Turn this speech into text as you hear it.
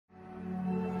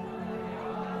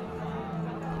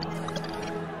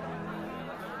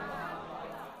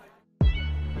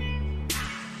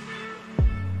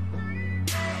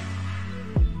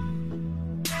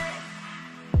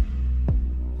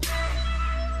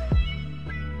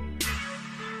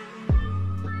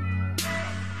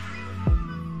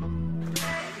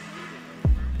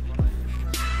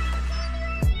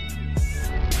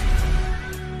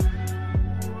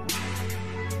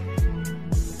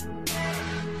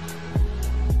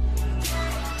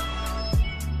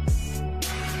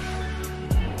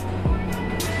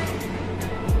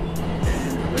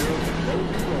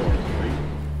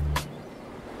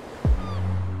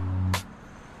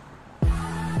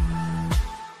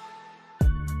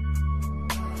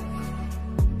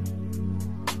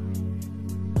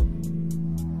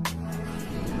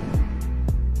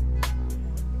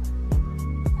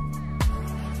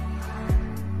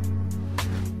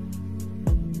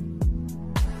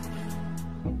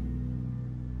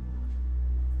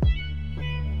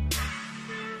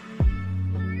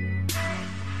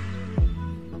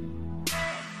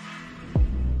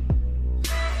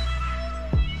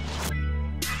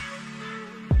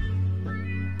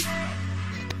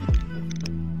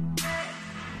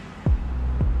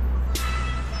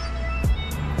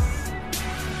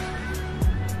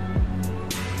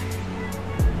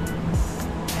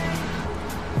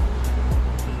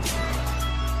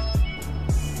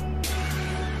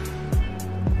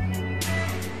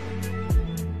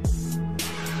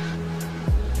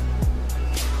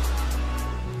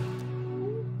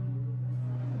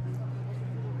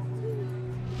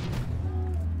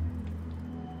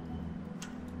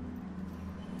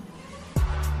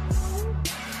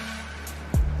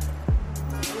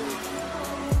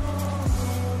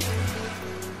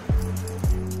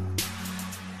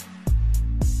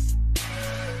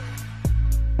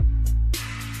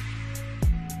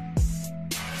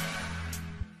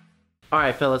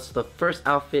Alright fellas, so the first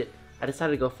outfit, I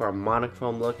decided to go for a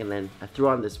monochrome look, and then I threw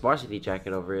on this varsity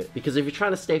jacket over it because if you're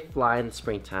trying to stay fly in the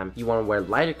springtime, you want to wear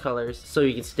lighter colors so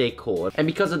you can stay cool. And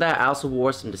because of that, I also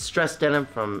wore some distressed denim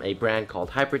from a brand called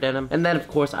Hyperdenim. And then of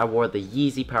course I wore the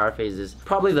Yeezy Powerphases,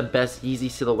 probably the best Yeezy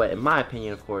silhouette in my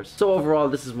opinion, of course. So overall,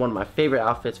 this is one of my favorite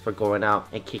outfits for going out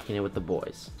and kicking it with the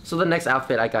boys. So the next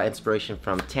outfit, I got inspiration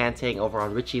from Tan Tang over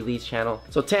on Richie Lee's channel.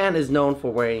 So Tan is known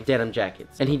for wearing denim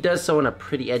jackets, and he does so in a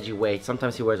pretty edgy way.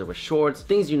 Sometimes he wears it with shorts,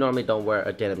 things you normally don't wear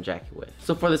a denim jacket with.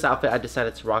 So for this outfit, I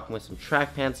decided to rock with some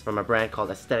track pants from a brand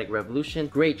called Aesthetic Revolution.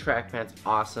 Great track pants,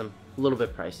 awesome. A little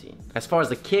bit pricey. As far as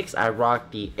the kicks, I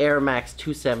rocked the Air Max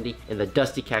 270 in the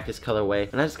Dusty Cactus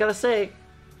colorway, and I just gotta say,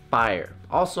 fire.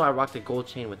 Also, I rocked a gold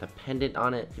chain with a pendant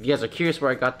on it. If you guys are curious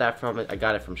where I got that from, I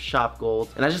got it from Shop Gold,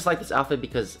 and I just like this outfit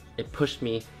because it pushed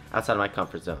me outside of my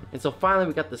comfort zone. And so finally,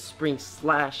 we got the spring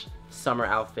slash summer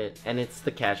outfit, and it's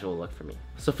the casual look for me.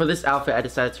 So for this outfit, I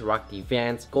decided to rock the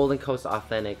Vans Golden Coast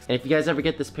Authentics, and if you guys ever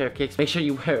get this pair of kicks, make sure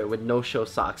you wear it with no-show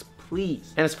socks,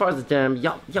 please. And as far as the denim,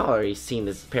 y'all already seen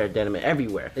this pair of denim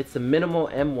everywhere. It's the minimal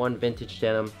M1 vintage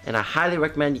denim, and I highly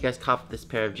recommend you guys cop this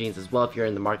pair of jeans as well if you're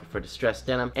in the market for distressed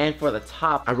denim. And for the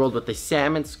top, I rolled with the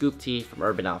salmon scoop tee from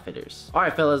Urban Outfitters.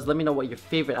 Alright fellas, let me know what your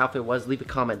favorite outfit was. Leave a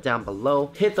comment down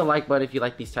below. Hit the like button if you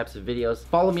like these types of videos.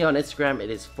 Follow me on Instagram, it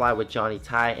is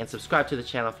flywithjohnnyty, and subscribe to the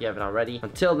channel if you haven't already.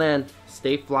 Until then,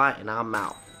 stay fly and I'm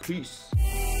out. Peace.